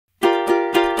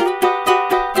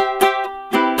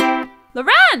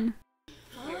fun.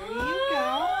 Here you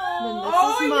go. Then this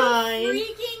is mine. Are you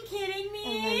freaking kidding me?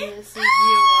 And then this is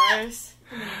yours.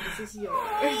 And then this is yours.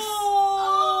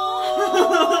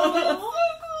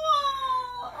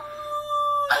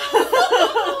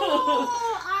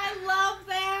 I love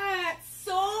that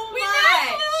so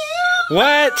much.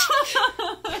 What?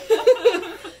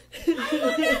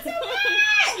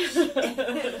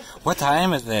 What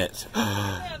time is it?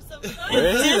 Where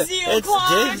is it? It's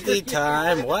Disney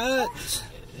time. What?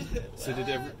 So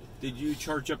did you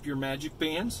charge up your magic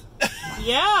bands?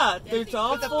 Yeah, there's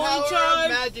all fully charged.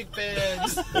 Magic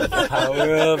bands. The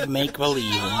power of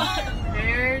make-believe.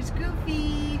 There's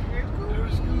Goofy.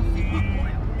 There's Goofy.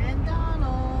 And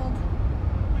Donald.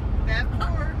 That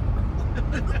part.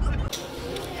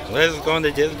 Let's go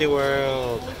to Disney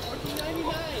World.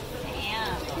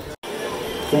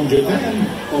 From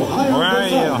Japan, Ohio, Where are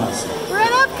you? We're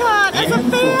at EPCOT as a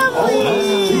family.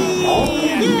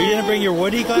 You didn't bring your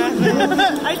Woody glasses?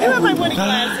 I do have my Woody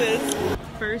glasses.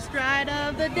 First ride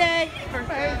of the day. First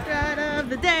ride of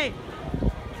the day.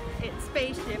 It's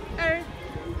Spaceship Earth.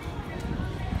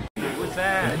 What's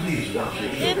that?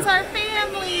 It's our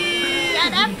family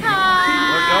at EPCOT.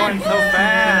 We're going so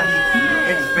fast.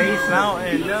 It's Space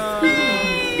Mountain. No.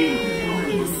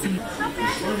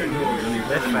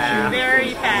 This fast.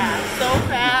 Very fast. So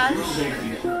fast.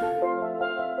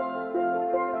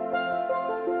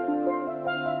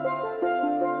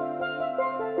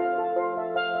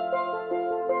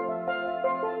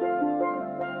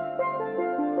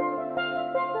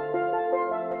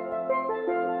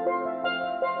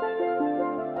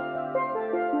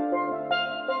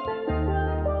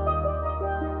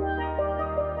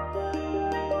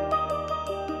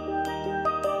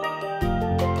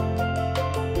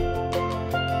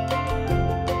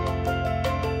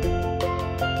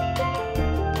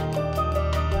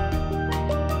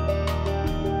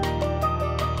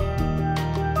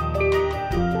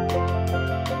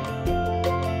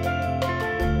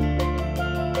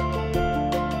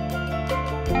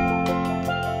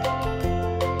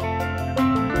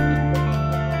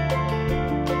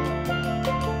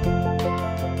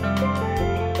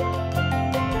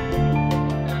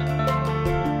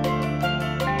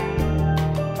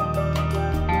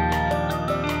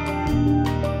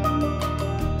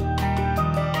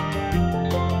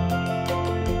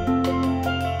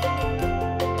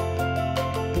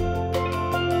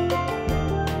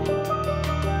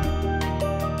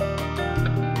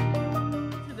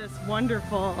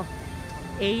 Wonderful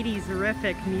 80s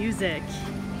horrific music.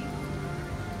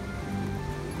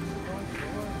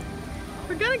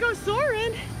 We're gonna go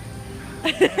soaring.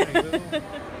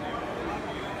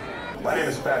 My name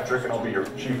is Patrick and I'll be your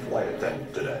chief flight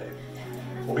attendant today.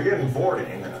 We'll begin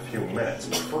boarding in a few minutes,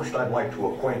 but first I'd like to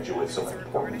acquaint you with some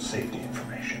important safety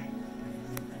information.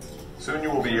 Soon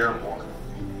you will be airborne.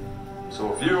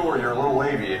 So if you or your little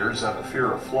aviators have a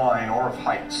fear of flying or of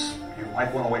heights, you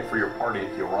might want to wait for your party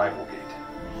at the arrival gate.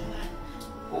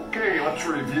 Okay, let's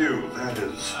review. That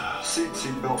is seat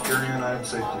belt carrying item,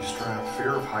 safety strap,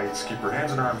 fear of heights, keep your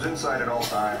hands and arms inside at all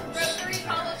times. Press 3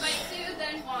 followed by 2,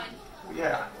 then 1.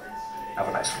 Yeah. Have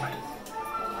a nice flight.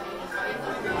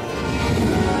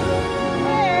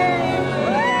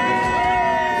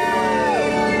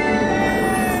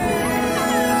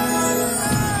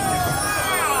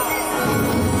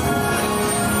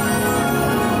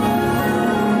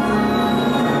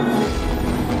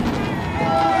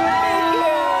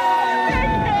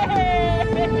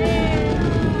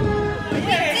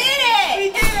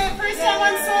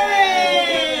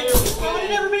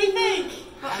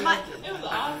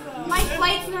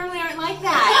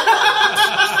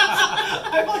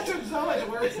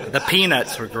 The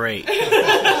peanuts were great.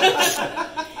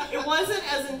 It wasn't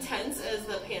as intense as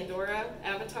the Pandora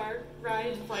Avatar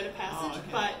ride, Flight of Passage,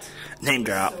 but name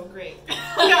drop. So great. There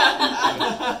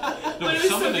were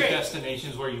some of the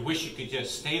destinations where you wish you could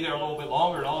just stay there a little bit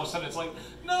longer, and all of a sudden it's like,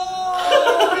 no!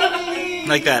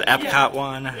 Like that EPCOT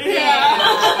one. Yeah.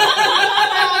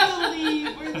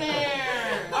 Finally, we're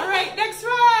there. All right, next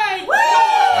ride.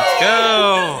 Let's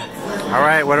go. All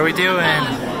right, what are we doing?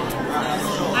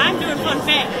 I'm doing fun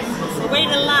facts. We're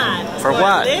waiting in line. For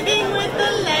what? Living with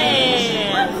the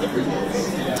Land.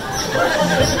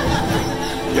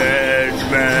 Dead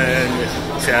men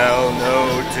tell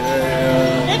no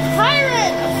tale. It's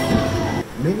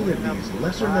pirates! Many of these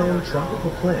lesser-known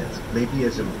tropical plants may be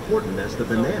as important as the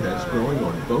bananas growing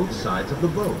on both sides of the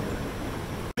boat,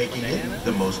 making it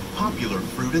the most popular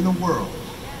fruit in the world.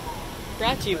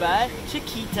 Brought to you by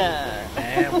Chiquita.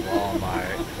 And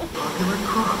Walmart. Popular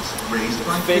crops raised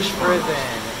by Fish fish farms.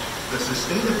 prison. The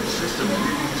sustainable system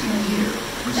we're using here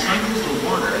recycles the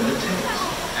water in the tanks.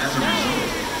 As a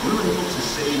result,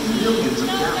 millions of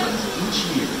gallons each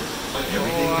year.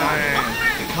 Everything dies.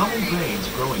 The common grains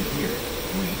growing here,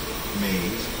 wheat,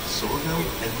 maize, sorghum,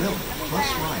 and milk, plus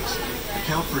rice,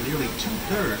 account for nearly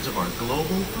 2/3 of our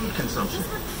global food consumption.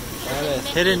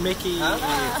 Hidden Mickey.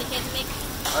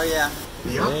 Oh yeah.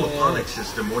 The aquaponics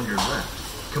system on your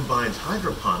left combines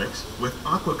hydroponics with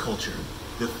aquaculture.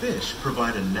 The fish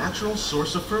provide a natural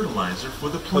source of fertilizer for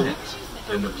the plants,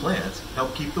 and the plants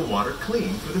help keep the water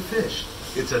clean for the fish.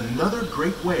 It's another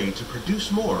great way to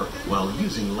produce more while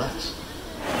using less.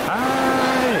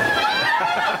 Hi!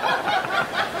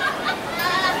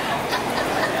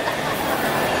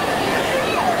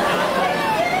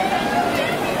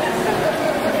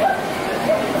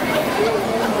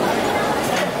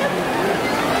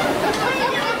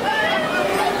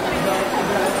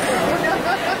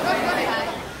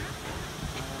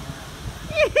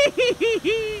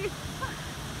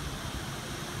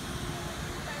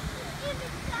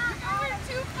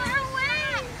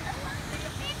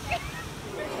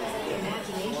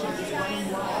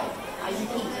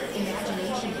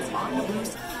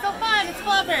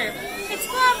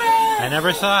 I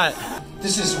never saw it.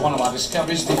 This is one of our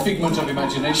discoveries, the figment of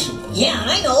imagination. Yeah,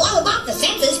 I know all about the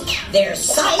senses. There's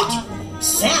sight,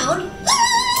 sound,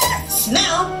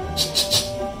 smell,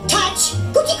 touch,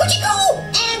 coochie coochie coo,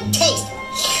 and taste.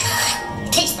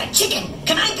 Tastes like chicken.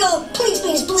 Can I go? Please,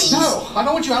 please, please. No, I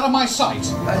don't want you out of my sight.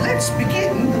 Let's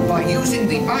begin by using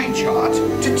the eye chart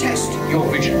to test your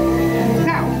vision.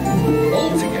 Now,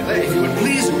 all together, if you would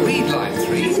please read line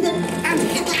 3 and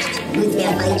hit. With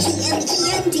FIGMENT,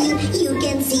 you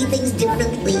can see things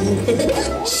differently.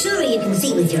 Sure, you can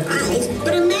see with your eyes,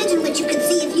 but imagine what you could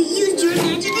see if you used your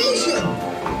imagination.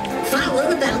 Follow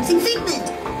the bouncing figment.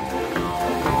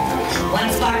 One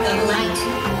spark of light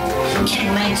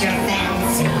can light your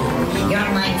fancy. Your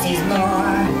mind sees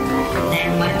more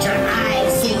than what your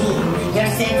eyes see. Your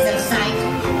sense of sight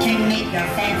can make your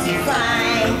fancy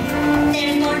fly.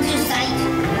 There's more to sight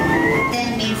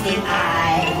than meets the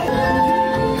eye.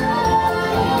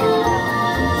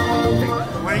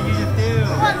 What did you just do?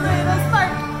 One little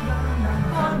spark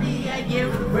for me and you.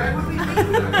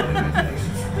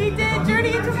 We did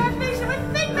Journey into Imagination with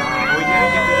Figment! We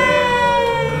didn't get to do it.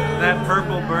 That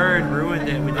purple bird ruined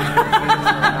it. We didn't get to finish it.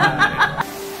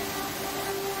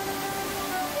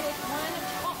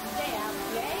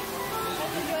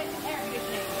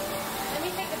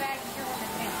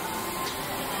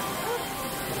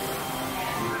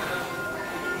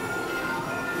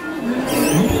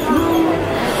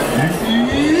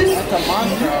 That's a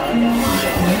mantra.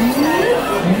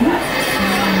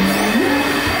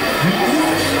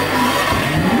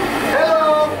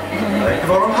 Hello! Like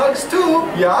warm hugs too,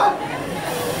 yeah?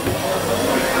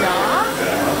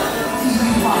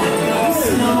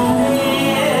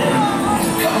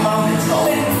 Come on, it's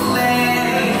going to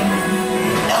play.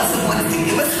 Elsa wants to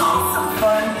give us all some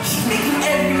fun. She's making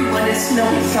everyone a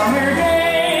snowy summer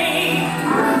day.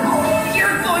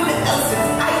 You're going to Elsa's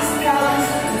ice palace.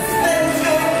 Sven's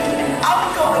going, and I'm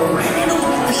going, and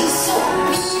it'll be so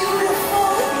beautiful.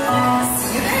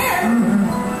 See you there.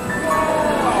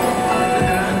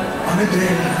 On a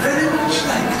day very much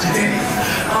like today,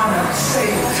 Anna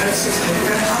saved her sister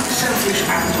with an unselfish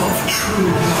act of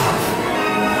true love.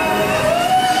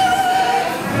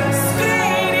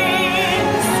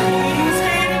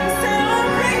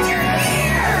 Celebrate your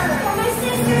year! My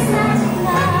sister's not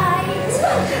tonight.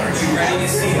 Aren't you ready to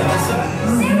see Elsa?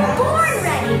 They were born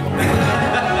ready.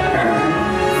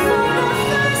 For the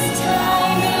first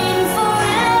time in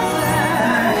forever,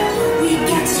 we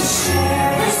get to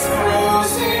share this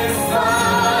frozen fun.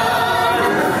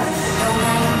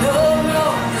 No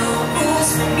rules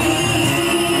for me.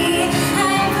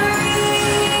 I'm free.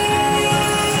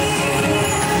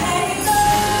 Let it go, let it go.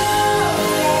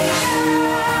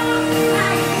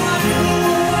 I want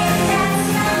more, that's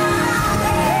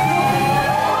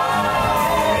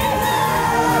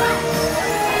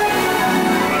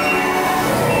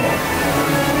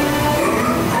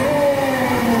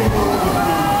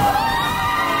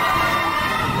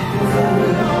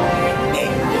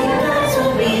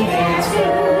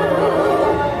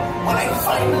When I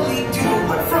finally do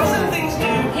what frozen things do.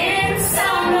 in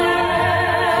summer.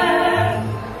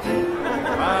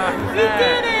 We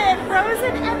did it!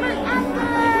 Frozen ever after!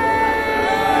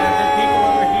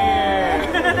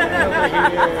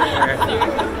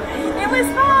 It was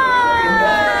fun!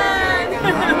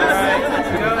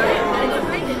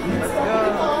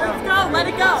 Let's go, let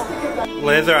it go!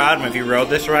 Liz or Autumn, have you rode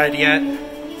this ride yet?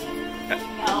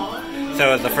 So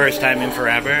it was the first time in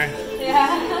forever?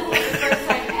 Yeah, first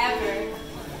time ever.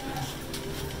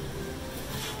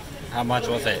 How much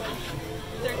was it?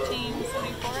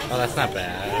 $13.74. Oh, that's not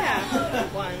bad. Yeah,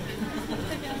 one.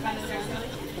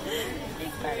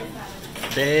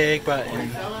 Big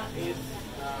button.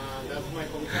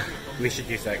 We should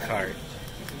use that cart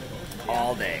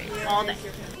all day. All day.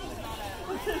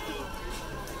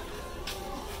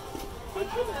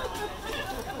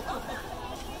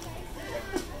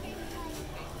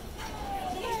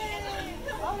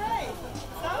 All right.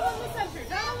 Down in the center.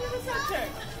 Down in the center.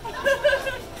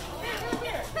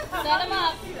 Here. Set them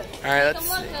up. All right, let's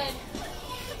Look see. good.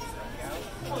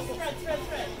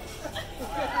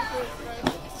 Spread.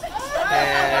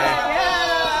 Yeah.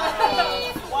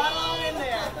 Waddle in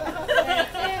there.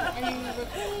 And then you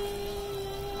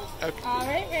repeat. Okay. All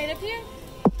right, right up here.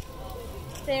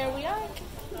 There we are.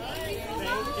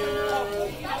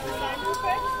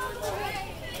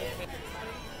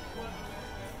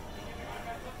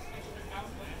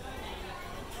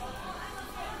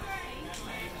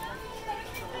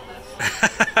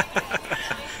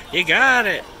 You got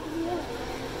it.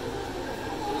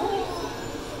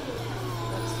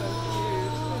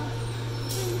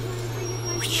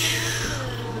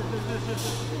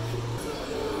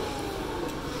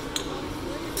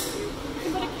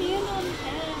 Put a candle on the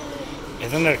end.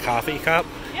 Isn't it a coffee cup?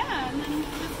 Yeah, and then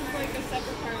this is like a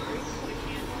separate part where you can put a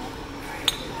candle.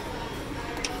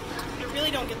 I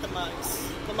really don't get the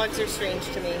mugs. The mugs are strange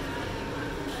to me.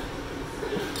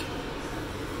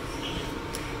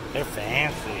 They're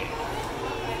fancy.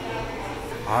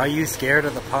 Are you scared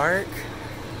of the park?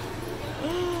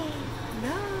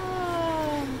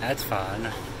 No. That's fun.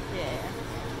 Yeah.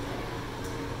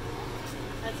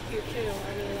 That's cute too.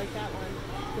 I really like that one.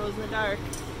 Glows in the dark.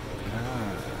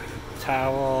 Ah,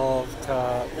 towel,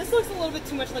 top. This looks a little bit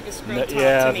too much like a scrub top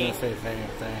Yeah, I to was me. gonna say the same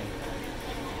thing.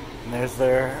 And there's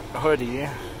their hoodie.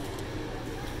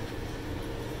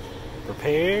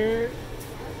 Prepared.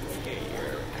 Scared.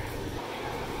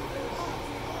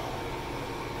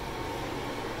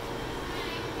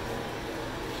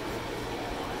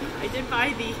 I did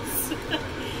buy these.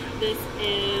 This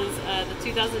is the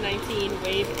 2019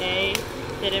 Wave A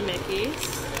Hidden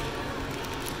Mickeys.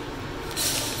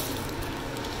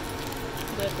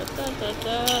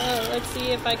 Let's see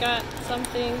if I got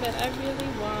something that I really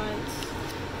want.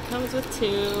 Comes with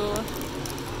two.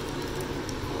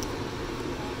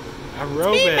 A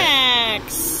robot.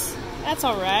 Max. That's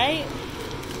all right.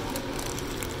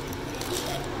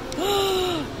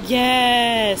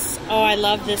 Yes. Oh, I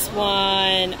love this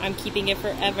one. I'm keeping it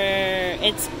forever.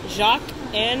 It's Jacques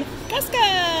and Gus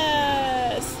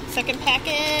Gus. Second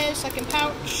package, second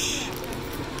pouch.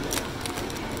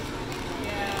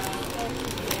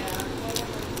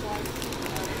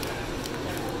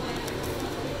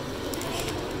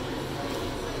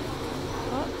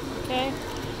 Okay.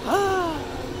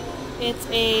 It's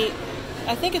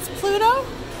I think it's Pluto,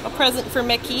 a present for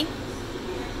Mickey.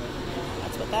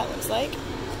 That's what that looks like.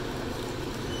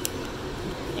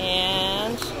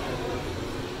 And,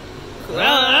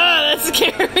 that's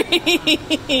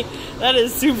scary. That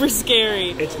is super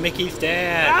scary. It's Mickey's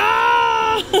dad.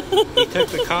 Ah! He took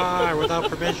the car without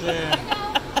permission.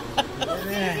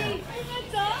 Yeah.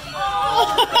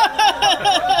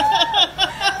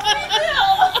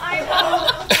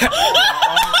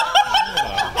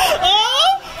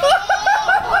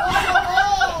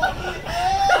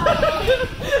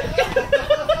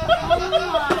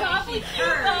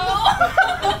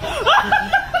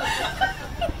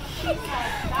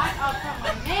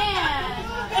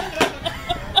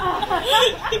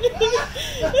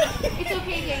 It's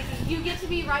okay, Daisy. You get to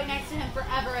be right next to him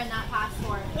forever in that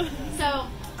passport. So,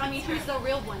 I mean, who's the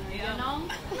real winner, you know?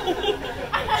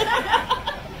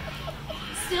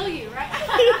 Still you, right?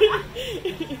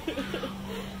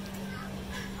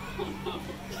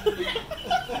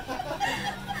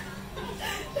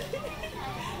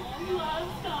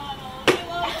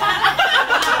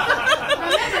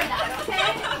 Remember that,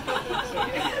 okay?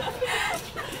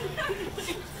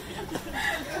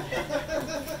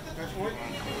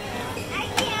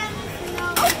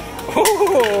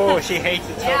 Oh, she hates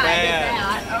it so Yeah, bad.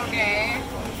 I did that. Okay.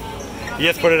 You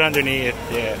just put it underneath.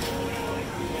 Yeah.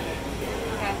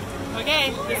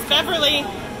 Okay, it's Beverly.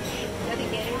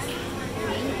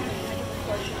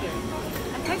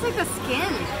 It tastes like the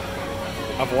skin.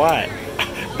 Of what?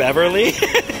 Beverly?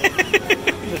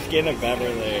 The skin of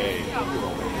Beverly.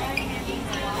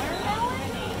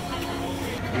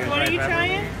 What are you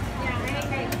trying?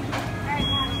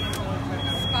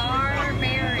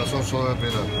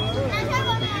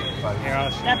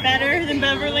 That better than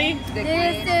Beverly?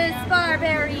 This is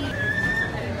Sparberry.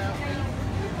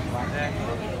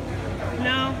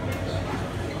 No.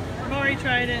 I've already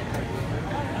tried it.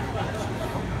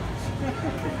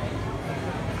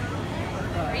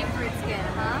 Are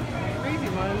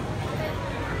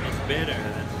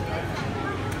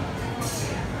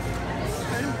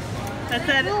That's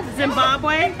that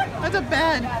Zimbabwe? That's a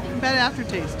bad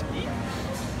aftertaste.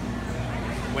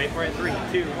 Wait for it. 3,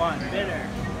 2, 1. Bitter.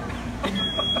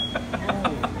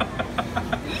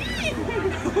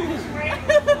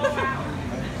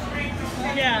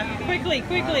 Yeah,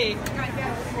 quickly.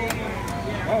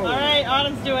 All right,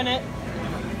 Autumn's doing it.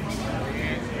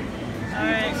 All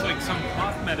right. It's like some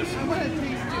cough medicine.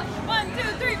 1, 2,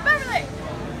 3, Beverly!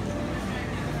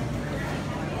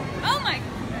 Oh my!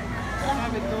 I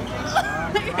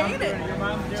hate it.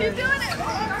 She's doing it.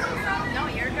 No,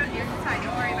 you're good. You're fine.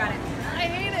 Don't worry about it. I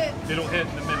hate it. It'll hit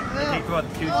in a minute. It takes about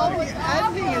 2 Oh, it's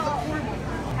ending. It's horrible.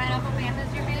 Pineapple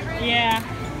Banda's your favorite? Yeah.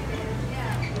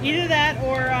 Either that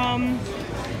or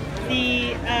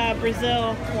the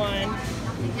Brazil one.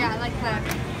 Yeah, I like that.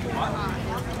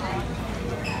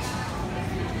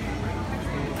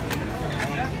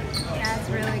 That's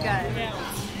really good. Yeah.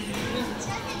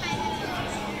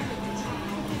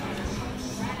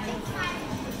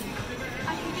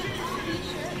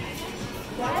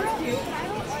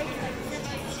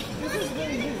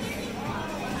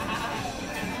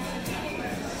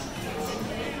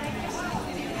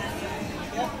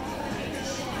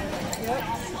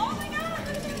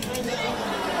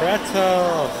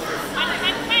 Pretzel.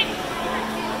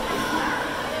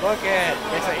 Look it.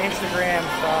 It's an Instagram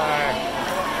star.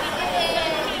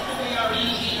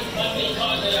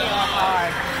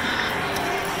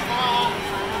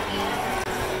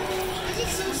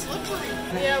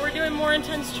 Yeah, we're doing more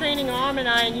intense training, Arm and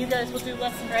I, and you guys will do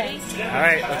less intense.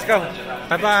 Alright, let's go.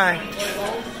 Bye-bye.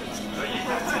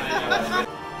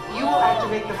 You will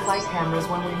activate the flight cameras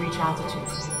when we reach altitude.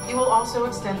 You will also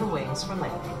extend the wings for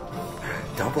landing.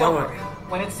 Don't blow it.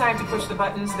 When it's time to push the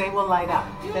buttons, they will light up.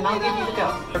 Then I'll give you the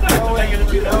go.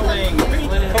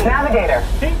 Navigator,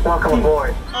 welcome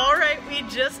aboard. All right, we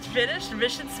just finished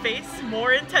Mission Space,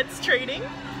 more intense training.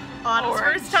 Autumn's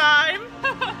first time.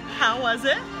 How was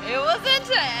it? It was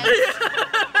intense.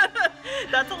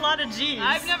 That's a lot of G's.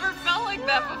 I've never felt like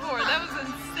that before. That was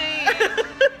insane.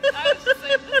 I was just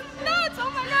like, nuts.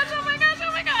 Oh my gosh, oh my gosh, oh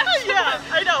my gosh. Yeah,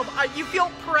 I know. You feel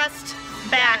pressed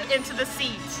back into the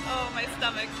seat. Oh, my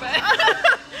stomach, but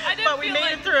I didn't but we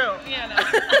made it through. Yeah, no.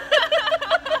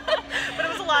 But it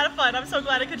was a lot of fun. I'm so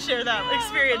glad I could share that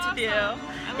experience with you.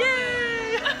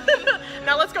 Yay!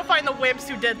 Now let's go find the wimps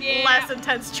who did less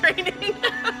intense training.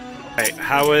 Hey,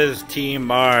 how was Team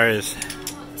Mars?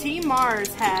 Team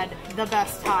Mars had the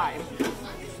best time.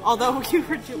 Although we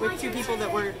were with 2 people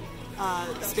that were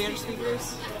Spanish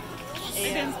speakers. I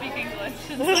didn't speak English,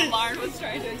 and so Lauren was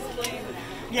trying to explain.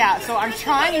 Yeah, so I'm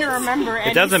trying to remember.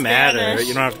 It doesn't matter.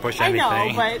 You don't have to push anything. I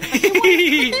know, but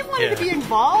they wanted to be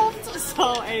involved.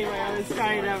 So anyway, I was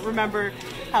trying to remember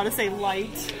how to say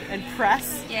light and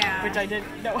press, which I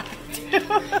didn't know how to do.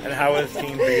 And how was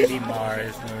Team Baby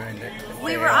Mars?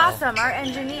 We were awesome. Our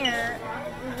engineer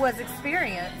was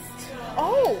experienced.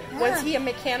 Oh, was he a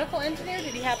mechanical engineer?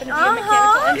 Did he happen to be a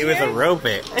mechanical engineer? He was a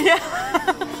robot.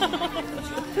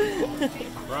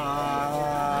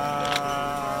 Rock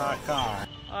on.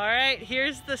 All right,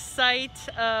 here's the site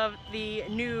of the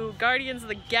new Guardians of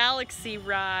the Galaxy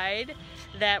ride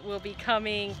that will be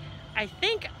coming, I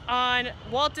think, on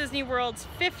Walt Disney World's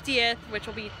 50th, which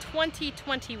will be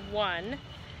 2021.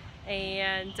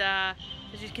 And as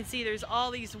you can see, there's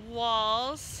all these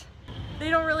walls. They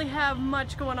don't really have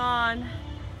much going on.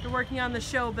 They're working on the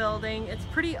show building. It's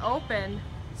pretty open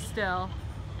still.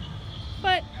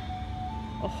 But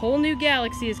a whole new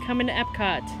galaxy is coming to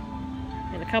EPCOT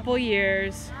in a couple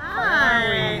years.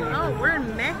 Hi. Oh, we're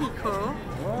in Mexico.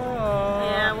 Whoa.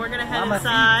 Yeah, we're gonna head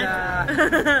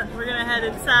inside. We're gonna head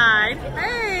inside.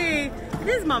 Hey, it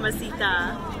is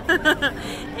Mamacita.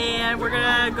 And we're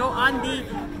gonna go on the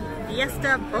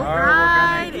Fiesta boat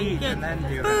ride and get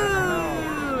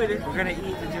food. We're gonna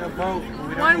eat and do a boat.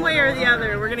 One way or the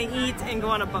other. We're gonna eat and go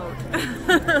on a boat.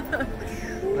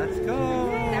 Let's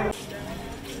go.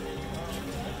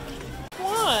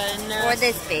 One. Or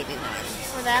this baby one.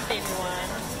 Or that baby one.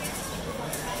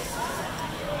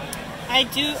 I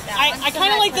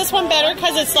kind of like this one better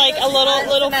because it's like a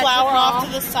little flower off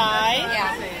to the side.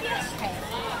 Yeah.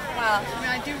 Well, I mean,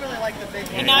 I do really like the big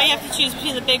one. And now you have to choose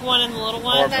between the big one and the little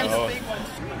one. Or both.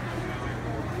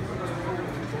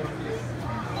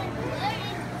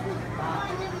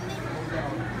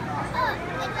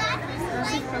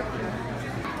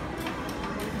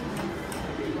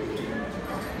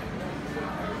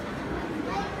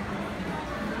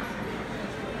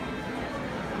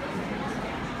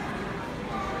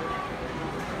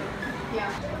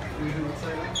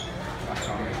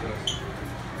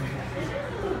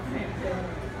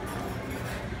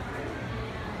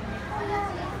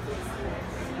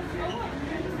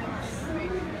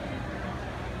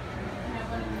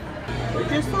 They're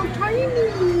just so tiny and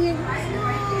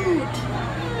cute.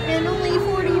 And only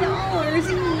 $40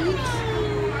 each.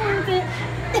 Worth it.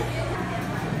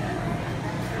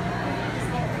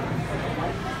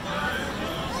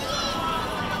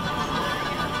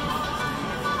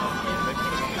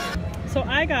 So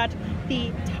I got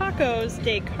the tacos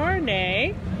de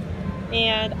carne,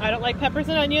 and I don't like peppers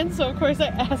and onions, so of course I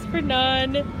asked for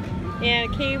none.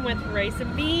 And it came with rice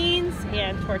and beans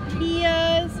and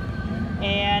tortillas,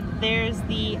 and there's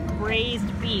the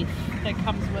braised beef that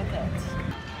comes with it.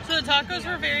 So the tacos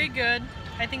were very good.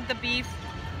 I think the beef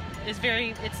is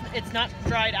it's not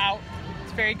dried out.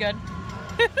 It's very good.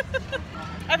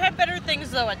 I've had better things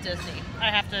though at Disney,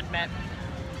 I have to admit.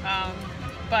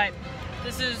 But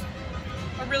this is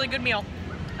a really good meal.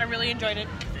 I really enjoyed it.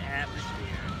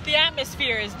 The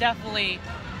atmosphere is definitely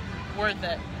worth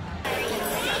it.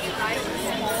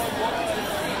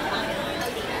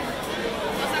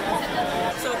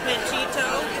 So Panchito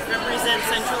represents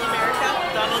Central America,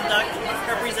 Donald Duck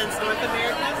represents North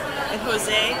America, and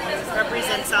Jose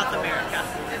represents South America.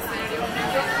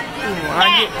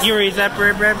 You raise that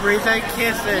bread, raise that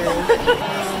kisses.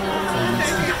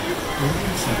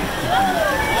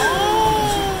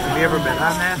 Have you ever been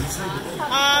on that?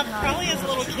 Probably as a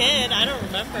little kid. I don't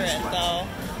remember it though.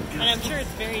 And I'm sure it's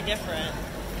very different.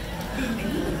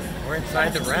 We're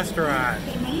inside the restaurant.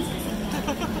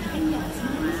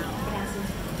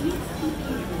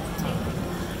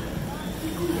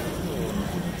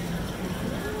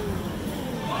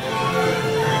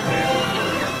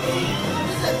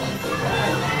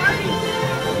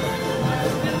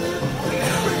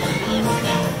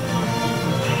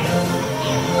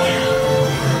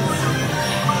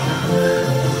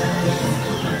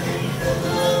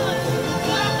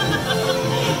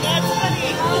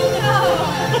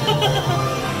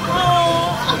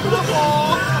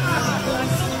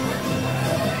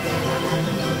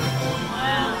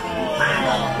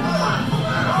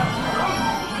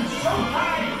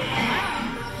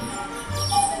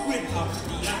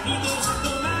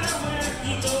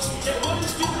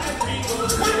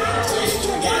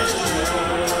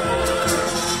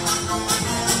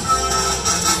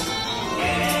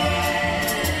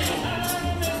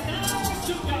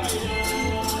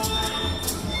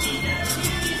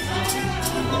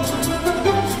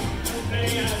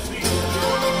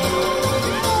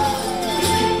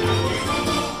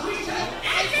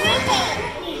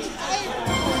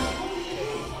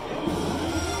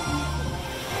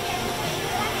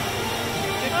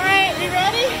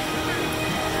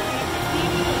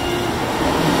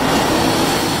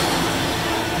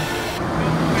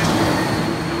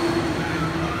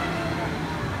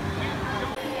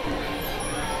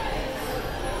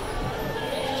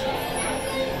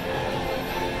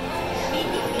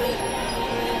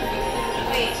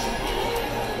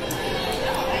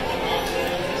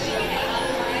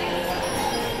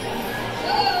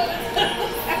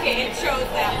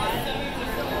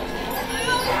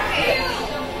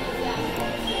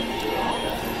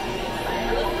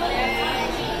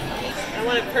 I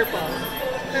wanted purple.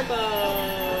 Purple.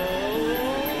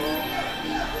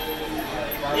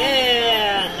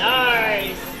 Yeah,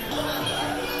 nice.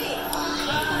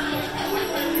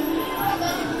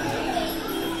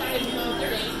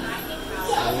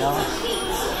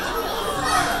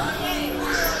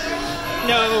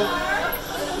 No.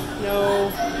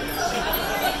 No.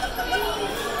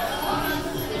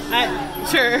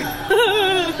 Sure.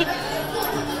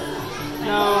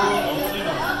 No.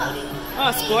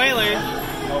 Oh, spoiler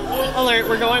alert,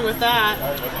 we're going with that.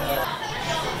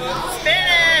 Spin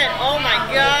it! Oh my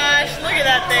gosh, look at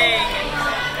that thing.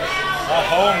 A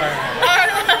homer.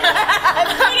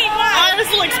 I was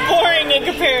looks boring in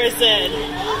comparison.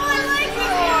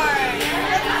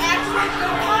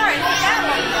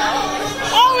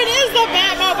 Oh, it is the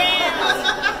Batmobile!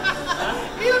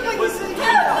 You look like you said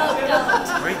no.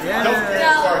 Right there.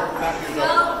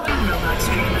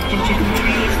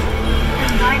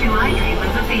 Why do I dream of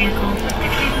a vehicle with the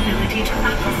capability to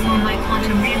outperform my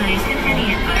quantum relays in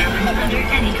any environment under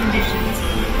any conditions?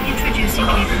 Introducing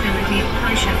capability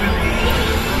by Chevrolet.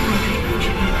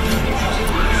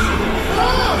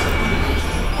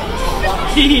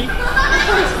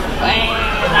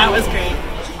 That was great.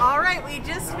 Alright, we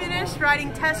just finished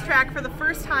riding Test Track for the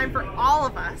first time for all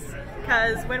of us.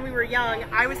 Because when we were young,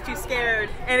 I was too scared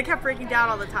and it kept breaking down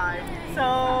all the time.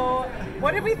 So,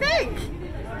 what did we think?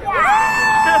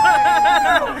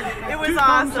 It was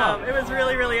awesome. It was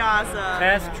really, really awesome.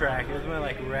 Fast track. It was more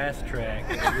like rest track.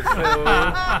 It was so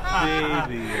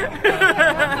baby.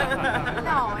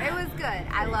 No, it was good.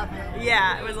 I loved it.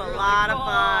 Yeah, it was a lot of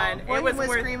fun. William It was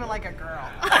worth... screaming like a girl.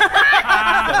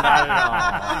 Not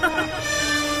at all.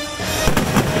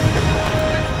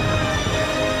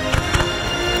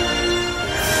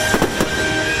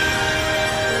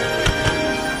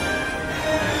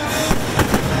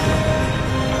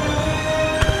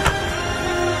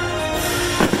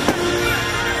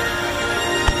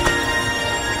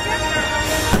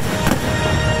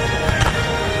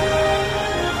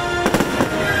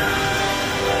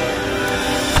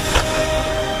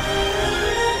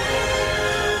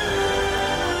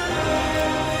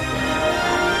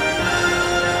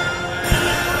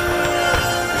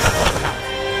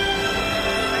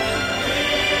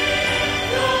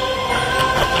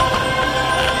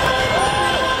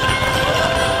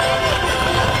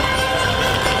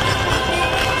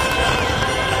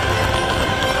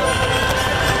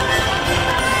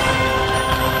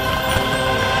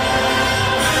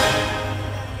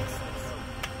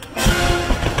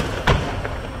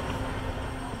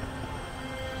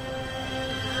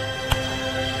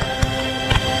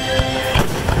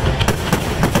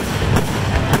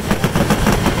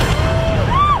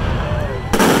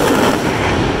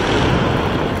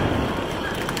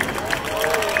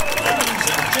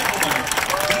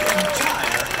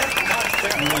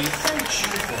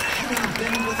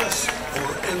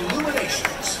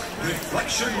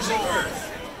 Reflections of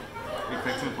Earth. Are you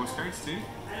collecting the postcards too?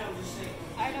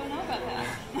 I don't know about that.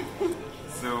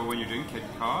 So when you're doing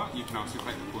EPCOT, you can also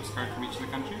collect the postcard from each of the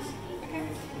countries. Okay.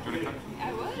 Do you want to collect?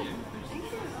 I would. Yeah. Thank you.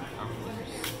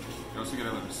 You also get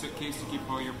a little suitcase to keep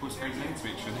all your postcards in to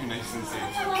make sure they're nice and safe.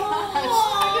 Oh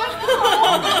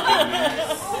my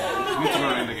goodness. Need to go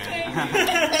around again.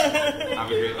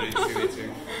 Have a great night. See you later.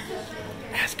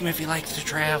 Ask him if he likes to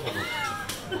travel.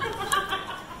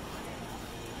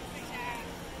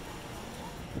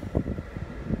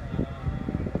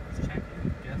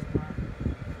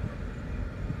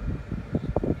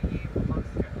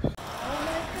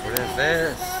 What is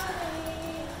this?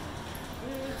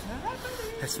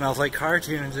 It smells like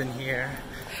cartoons in here.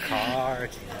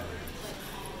 Cartoons.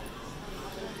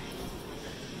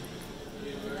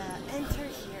 Enter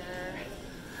here.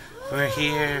 We're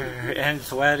here and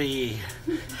sweaty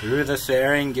through the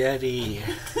Serengeti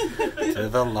to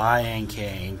the Lion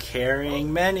King,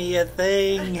 carrying many a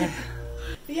thing.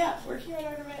 But yeah, we're here at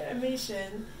Art of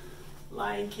Animation,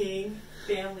 Lion King,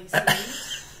 Family Suite.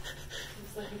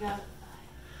 Looks like we got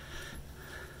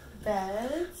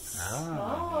beds.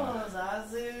 Oh,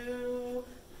 Zazu.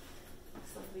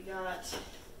 Looks like we got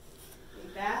a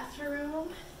bathroom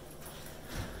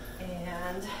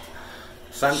and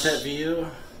Sunset view.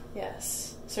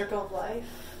 yes, Circle of Life.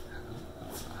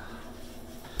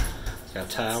 Got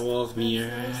towels,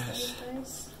 mirrors.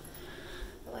 Nice.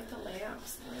 I like the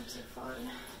lamps. The lamps are fun.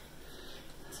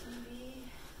 TV.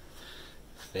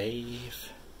 Safe.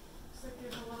 Looks like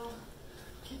there's a little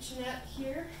kitchenette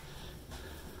here.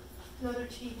 Another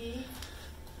TV.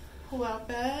 Pull-out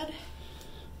bed.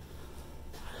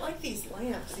 I like these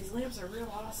lamps. These lamps are real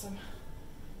awesome.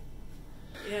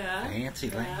 Yeah. Fancy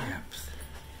lamps.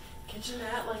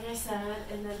 Kitchenette, like I said,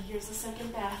 and then here's the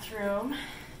second bathroom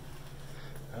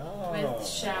Oh. with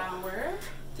shower.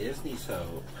 Disney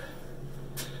soap.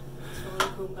 Little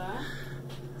Goomba.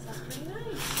 That's pretty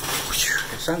nice.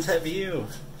 Sunset view.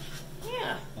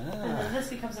 Yeah. Ah. And then this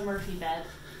becomes a Murphy bed.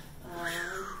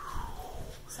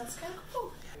 So that's kind of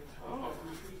cool. Oh.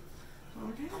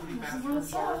 Okay. This is what it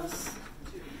says.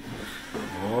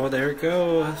 Oh, there it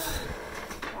goes.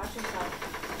 Watch yourself.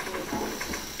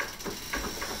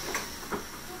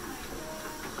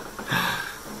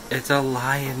 It's a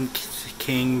Lion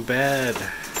King bed.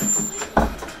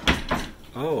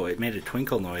 Oh, it made a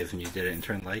twinkle noise when you did it and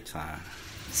turned lights on.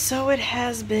 So it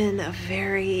has been a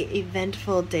very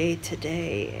eventful day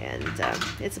today, and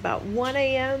it's about 1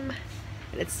 a.m.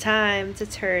 and it's time to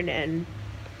turn in.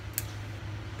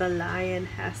 The lion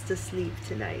has to sleep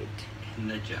tonight. In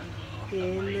the jungle.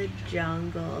 In the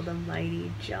jungle, the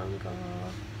mighty jungle.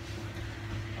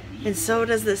 And so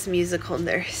does this musical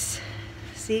nurse.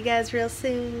 See you guys real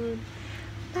soon.